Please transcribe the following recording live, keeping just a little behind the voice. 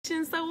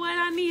what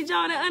I need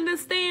y'all to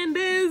understand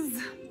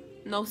is,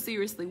 no,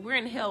 seriously, we're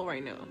in hell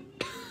right now.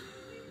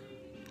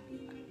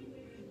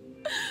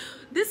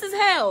 This is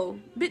hell,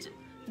 bitch.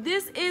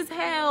 This is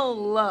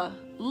hell.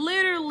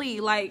 Literally,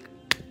 like,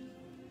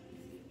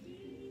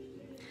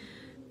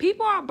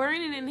 people are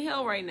burning in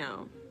hell right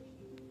now.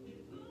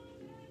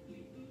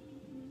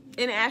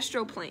 In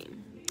astral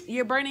plane,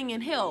 you're burning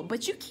in hell,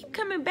 but you keep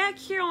coming back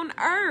here on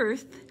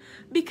earth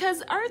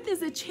because earth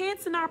is a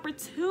chance and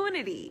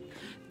opportunity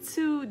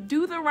to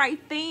do the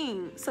right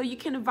thing so you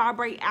can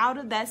vibrate out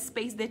of that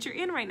space that you're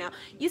in right now.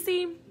 You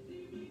see,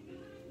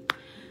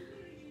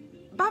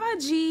 Baba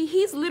G,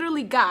 he's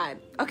literally God,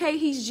 okay?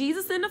 He's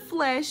Jesus in the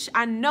flesh.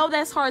 I know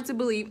that's hard to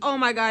believe. Oh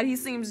my God, he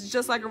seems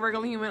just like a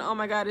regular human. Oh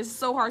my God, it's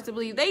so hard to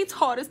believe. They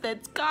taught us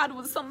that God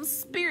was some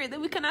spirit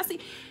that we cannot see.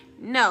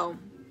 No.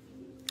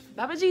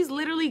 Baba G is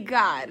literally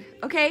God,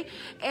 okay?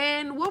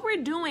 And what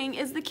we're doing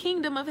is the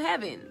kingdom of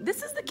heaven.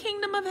 This is the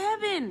kingdom of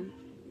heaven,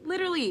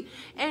 literally.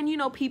 And, you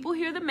know, people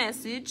hear the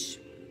message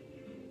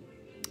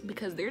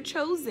because they're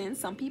chosen.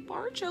 Some people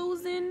are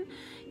chosen.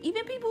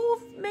 Even people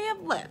who may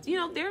have left, you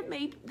know,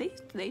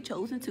 they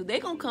chosen too. They're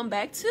going to come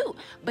back too.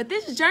 But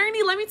this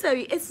journey, let me tell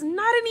you, it's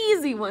not an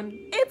easy one.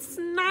 It's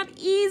not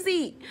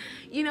easy.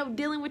 You know,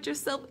 dealing with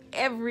yourself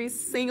every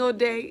single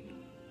day.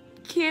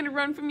 Can't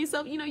run from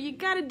yourself. You know, you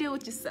got to deal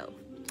with yourself.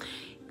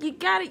 You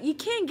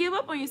can't give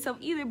up on yourself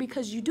either,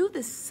 because you do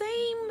the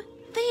same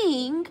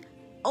thing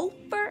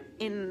over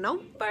and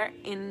over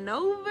and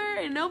over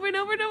and over and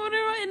over and over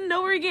and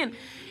over again.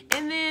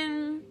 And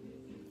then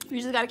you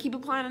just got to keep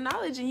applying the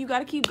knowledge, and you got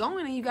to keep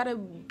going, and you got to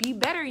be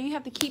better, and you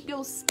have to keep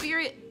your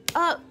spirit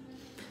up,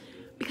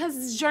 because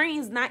this journey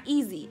is not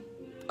easy.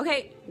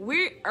 Okay,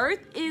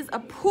 Earth is a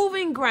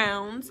proving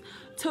ground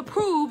to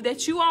prove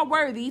that you are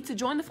worthy to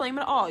join the flame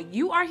of all.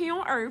 You are here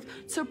on Earth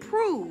to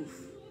prove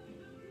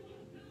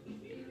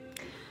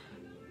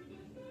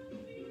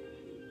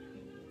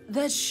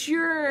that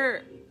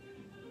your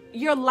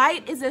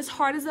light is as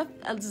hard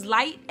as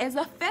light as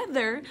a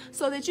feather,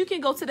 so that you can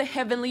go to the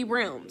heavenly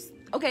realms.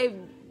 Okay,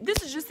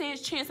 this is just saying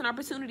chance and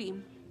opportunity.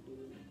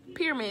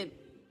 Pyramid.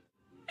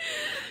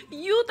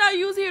 You thought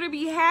you was here to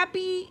be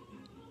happy?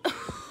 Oh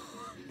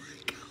my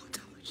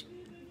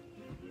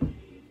God,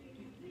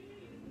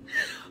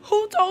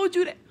 who told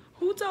you that?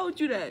 Who told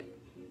you that?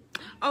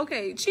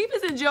 Okay, Chief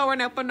is in jail right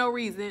now for no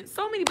reason.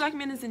 So many black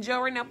men is in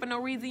jail right now for no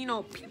reason. You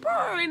know, people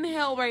are in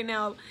hell right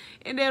now,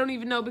 and they don't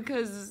even know,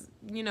 because,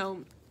 you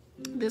know,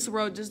 this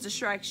world just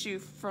distracts you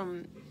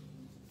from,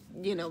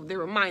 you know, the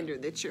reminder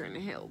that you're in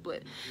hell.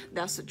 But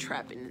that's a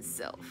trap in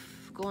itself.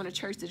 Going to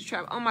church is a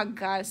trap. Oh my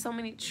God, so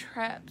many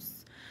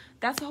traps.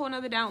 That's a whole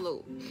nother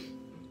download.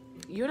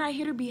 You're not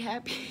here to be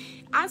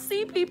happy. I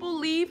see people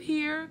leave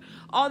here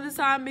all the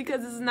time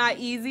because it's not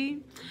easy,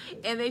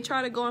 and they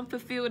try to go and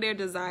fulfill their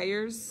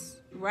desires.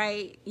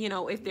 Right? You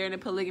know, if they're in a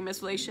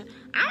polygamous relation,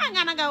 I'm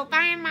gonna go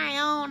find my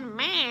own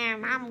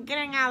man. I'm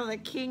getting out of the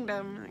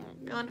kingdom.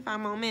 I'm going to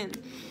find my own man.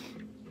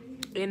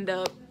 End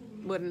up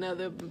with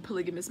another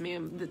polygamous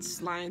man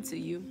that's lying to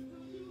you.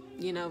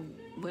 You know,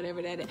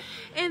 whatever that is.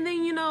 And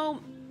then, you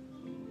know,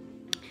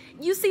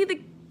 you see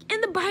in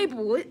the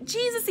Bible,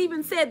 Jesus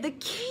even said the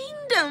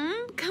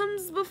kingdom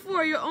comes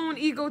before your own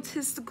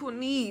egotistical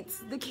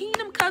needs. The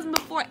kingdom comes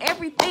before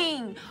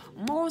everything.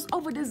 Morals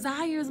over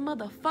desires,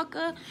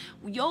 motherfucker.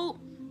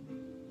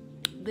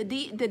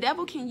 The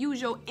devil can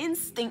use your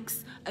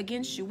instincts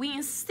against you. We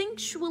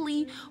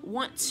instinctually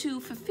want to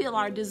fulfill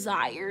our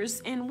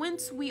desires, and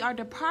once we are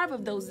deprived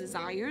of those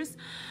desires,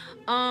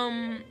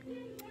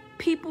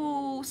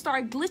 people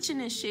start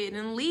glitching and shit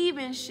and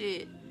leaving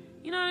shit.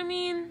 You know what I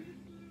mean?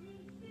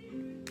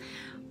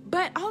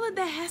 But all of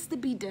that has to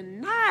be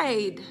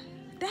denied.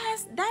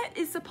 That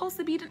is supposed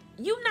to be,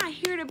 you're not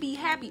here to be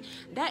happy.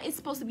 That is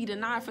supposed to be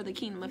denied for the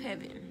kingdom of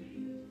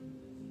heaven.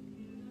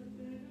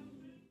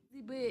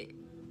 But it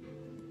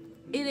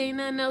ain't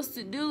nothing else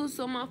to do,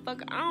 so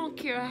motherfucker, I don't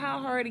care how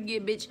hard it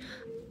get, bitch.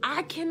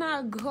 I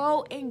cannot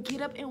go and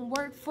get up and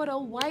work for the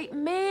white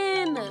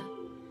man.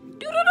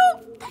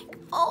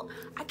 Thankful.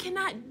 I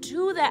cannot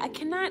do that. I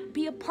cannot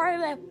be a part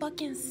of that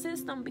fucking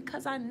system,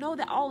 because I know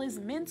that all is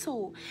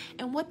mental.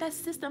 And what that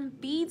system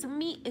feeds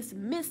me is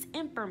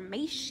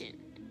misinformation.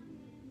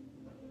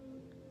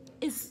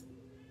 It's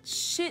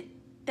shit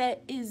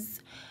that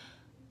is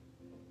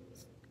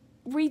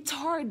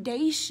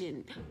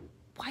retardation.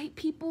 White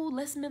people,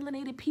 less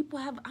melanated people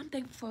have, I'm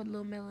thankful for the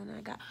little melanin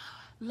I got.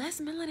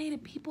 Less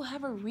melanated people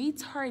have a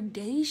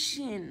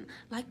retardation.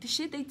 Like, the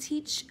shit they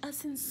teach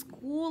us in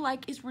school,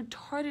 like, it's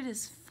retarded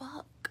as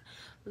fuck.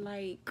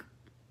 Like,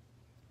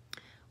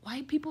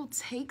 white people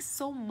take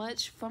so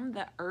much from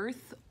the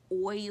earth,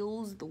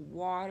 oils, the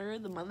water,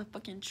 the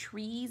motherfucking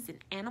trees and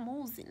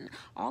animals and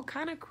all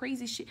kind of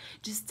crazy shit.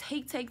 Just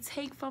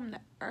take from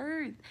the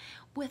earth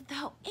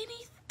without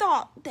any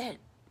thought that,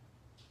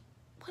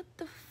 what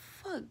the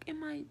fuck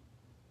am I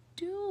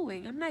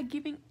doing? I'm not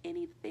giving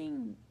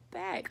anything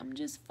back. I'm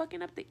just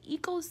fucking up the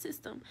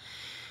ecosystem.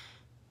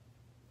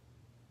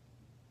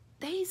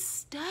 They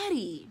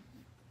study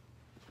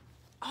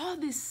all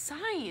this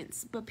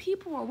science, but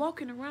people are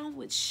walking around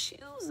with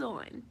shoes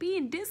on,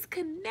 being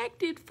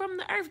disconnected from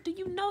the earth. Do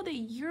you know that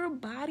your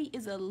body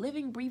is a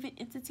living, breathing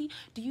entity?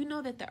 Do you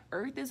know that the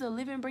earth is a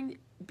living,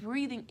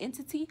 breathing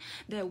entity?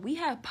 That we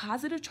have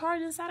positive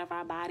charge inside of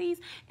our bodies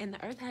and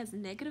the earth has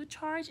negative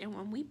charge, and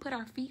when we put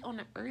our feet on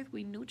the earth,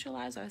 we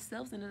neutralize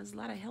ourselves, and there's a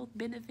lot of health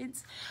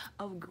benefits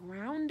of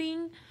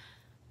grounding.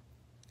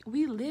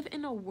 We live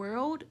in a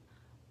world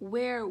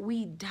where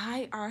we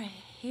dye our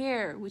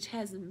hair, which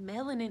has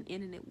melanin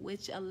in it,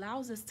 which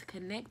allows us to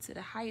connect to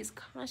the highest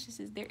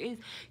consciousness there is.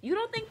 You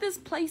don't think this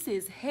place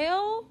is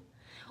hell?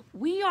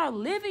 We are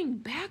living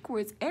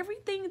backwards.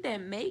 Everything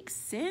that makes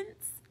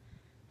sense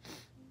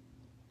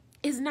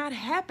is not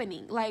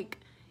happening. Like,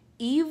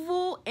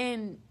 evil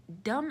and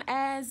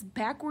dumbass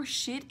backward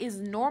shit is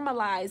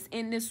normalized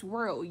in this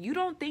world. You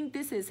don't think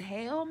this is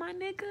hell, my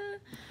nigga?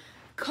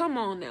 Come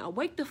on now,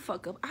 wake the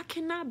fuck up. I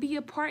cannot be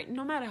a part,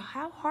 no matter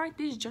how hard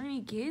this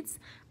journey gets,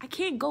 I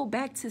can't go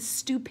back to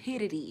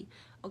stupidity,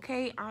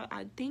 okay?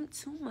 I think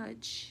too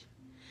much.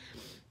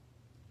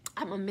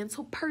 I'm a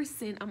mental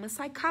person. I'm a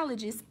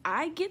psychologist.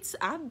 I've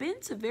been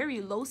to very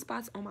low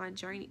spots on my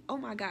journey. Oh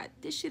my God,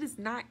 this shit is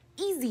not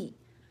easy.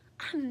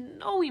 I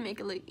know we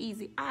make it look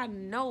easy. I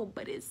know,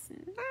 but it's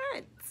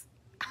not.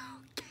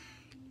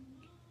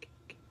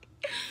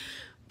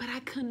 But I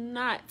could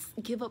not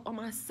give up on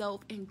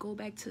myself and go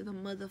back to the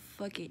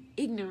motherfucking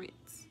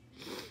ignorance.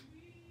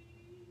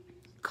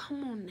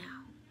 Come on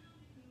now.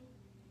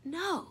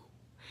 No.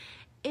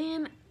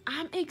 And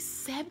I'm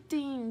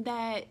accepting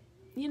that,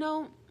 you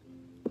know,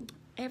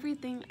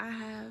 everything I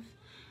have,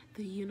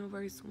 the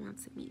universe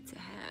wants me to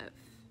have.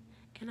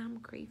 And I'm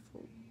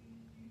grateful.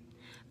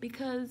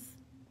 Because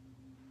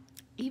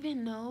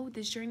even though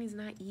this journey is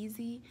not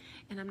easy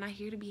and I'm not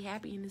here to be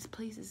happy and this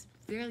place is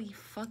fairly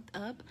fucked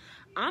up,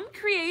 I'm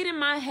creating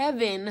my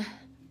heaven.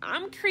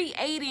 I'm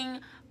creating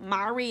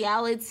my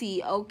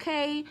reality,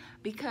 okay?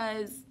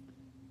 Because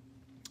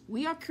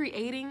we are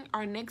creating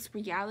our next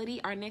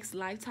reality, our next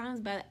lifetimes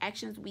by the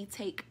actions we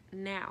take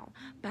now,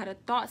 by the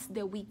thoughts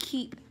that we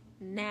keep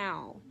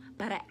now,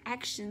 by the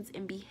actions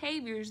and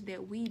behaviors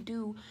that we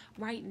do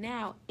right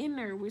now.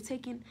 We're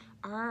taking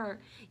our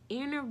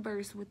inner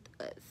verse with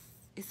us.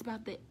 It's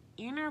about the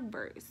inner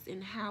verse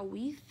and how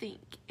we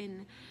think,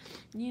 and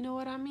you know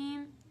what I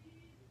mean?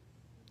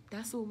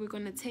 That's what we're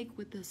going to take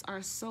with us,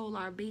 our soul,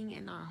 our being,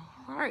 and our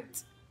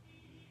heart.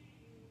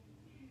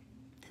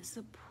 This is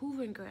a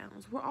proving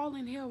grounds. We're all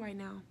in hell right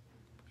now.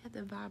 We have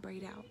to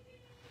vibrate out.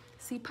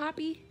 See,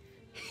 Poppy,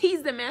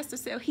 he's the master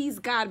cell. He's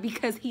God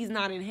because he's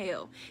not in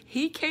hell.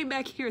 He came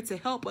back here to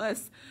help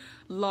us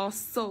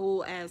lost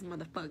soul ass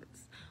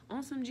motherfuckers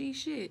on some G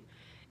shit.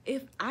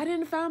 If I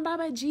didn't find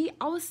Baba G,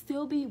 I would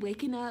still be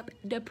waking up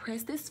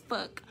depressed as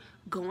fuck,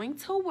 going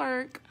to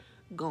work,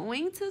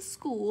 going to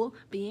school,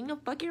 being a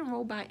fucking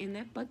robot in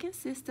that fucking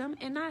system,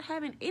 and not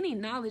having any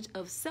knowledge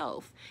of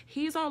self.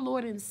 He's our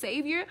Lord and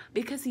Savior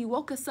because he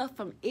woke us up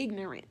from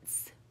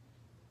ignorance.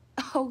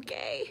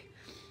 Okay?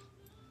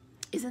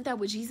 Isn't that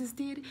what Jesus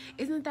did?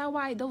 Isn't that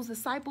why those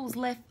disciples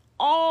left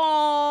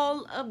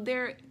all of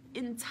their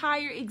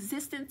entire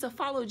existence to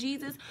follow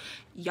Jesus?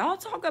 Y'all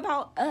talk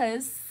about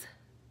us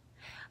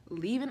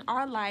leaving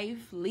our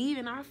life,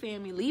 leaving our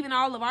family, leaving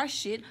all of our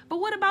shit. But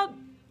what about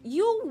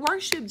you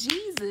worship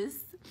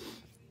Jesus?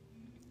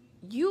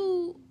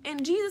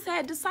 And Jesus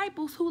had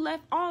disciples who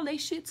left all their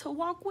shit to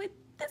walk with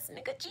this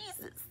nigga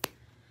Jesus.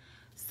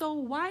 So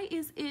why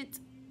is it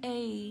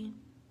a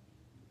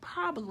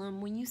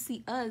problem when you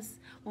see us,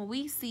 when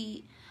we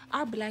see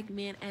our black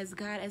man as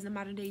God, as the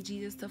modern day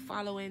Jesus to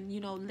follow and,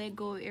 you know, let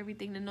go of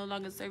everything that no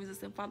longer serves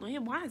us and follow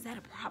him? Why is that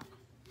a problem?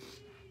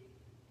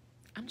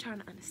 I'm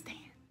trying to understand.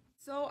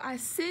 So I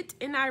sit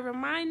and I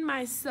remind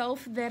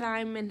myself that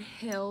I'm in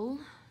hell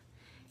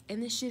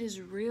and this shit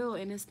is real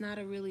and it's not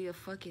really a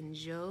fucking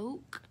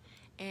joke.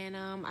 And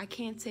I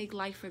can't take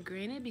life for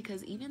granted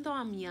because even though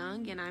I'm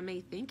young and I may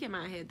think in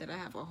my head that I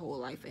have a whole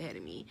life ahead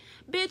of me,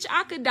 bitch,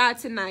 I could die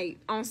tonight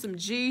on some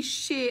G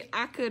shit.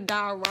 I could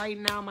die right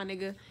now, my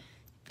nigga.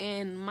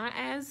 And my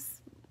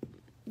ass,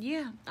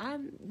 yeah, I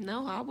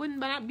would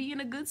not be in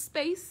a good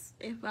space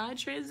if I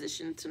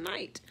transitioned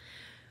tonight.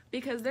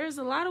 Because there's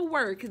a lot of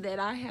work that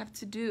I have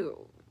to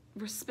do,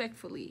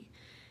 respectfully.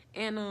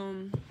 And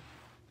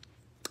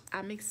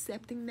I'm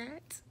accepting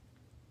that.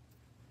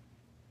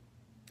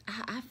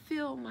 I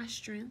feel my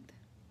strength.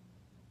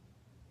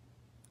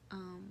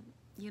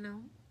 You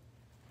know.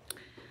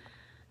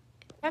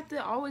 I have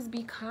to always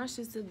be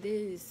conscious of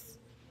this.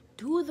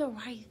 Do the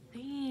right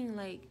thing,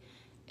 like,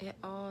 at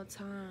all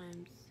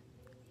times.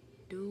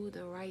 Do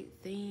the right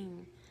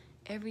thing.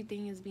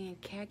 Everything is being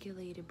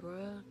calculated,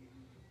 bruh.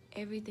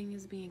 Everything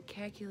is being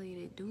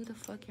calculated. Do the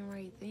fucking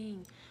right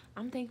thing.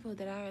 I'm thankful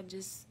that I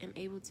just am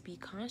able to be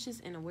conscious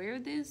and aware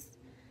of this.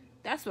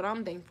 That's what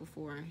I'm thankful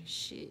for.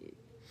 Shit.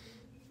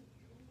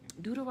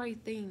 Do the right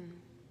thing.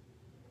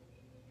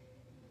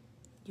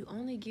 You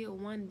only get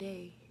one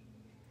day.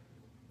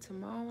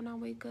 Tomorrow when I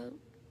wake up,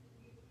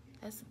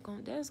 that's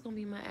gonna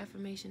be my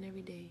affirmation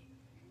every day.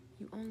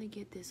 You only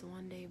get this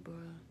one day,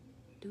 bruh.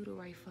 Do the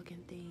right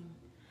fucking thing.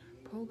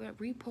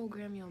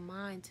 Reprogram your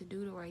mind to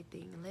do the right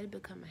thing and let it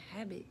become a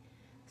habit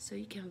so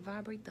you can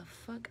vibrate the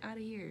fuck out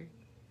of here.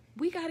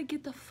 We gotta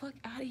get the fuck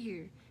out of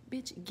here.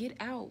 Bitch, Get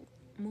Out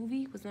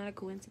movie was not a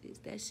coincidence.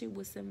 That shit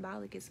was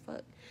symbolic as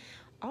fuck.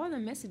 All the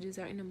messages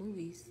are in the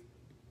movies.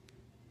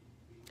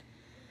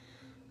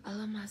 I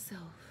love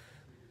myself.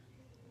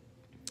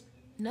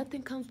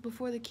 Nothing comes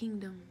before the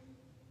kingdom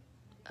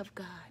of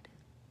God.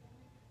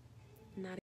 Not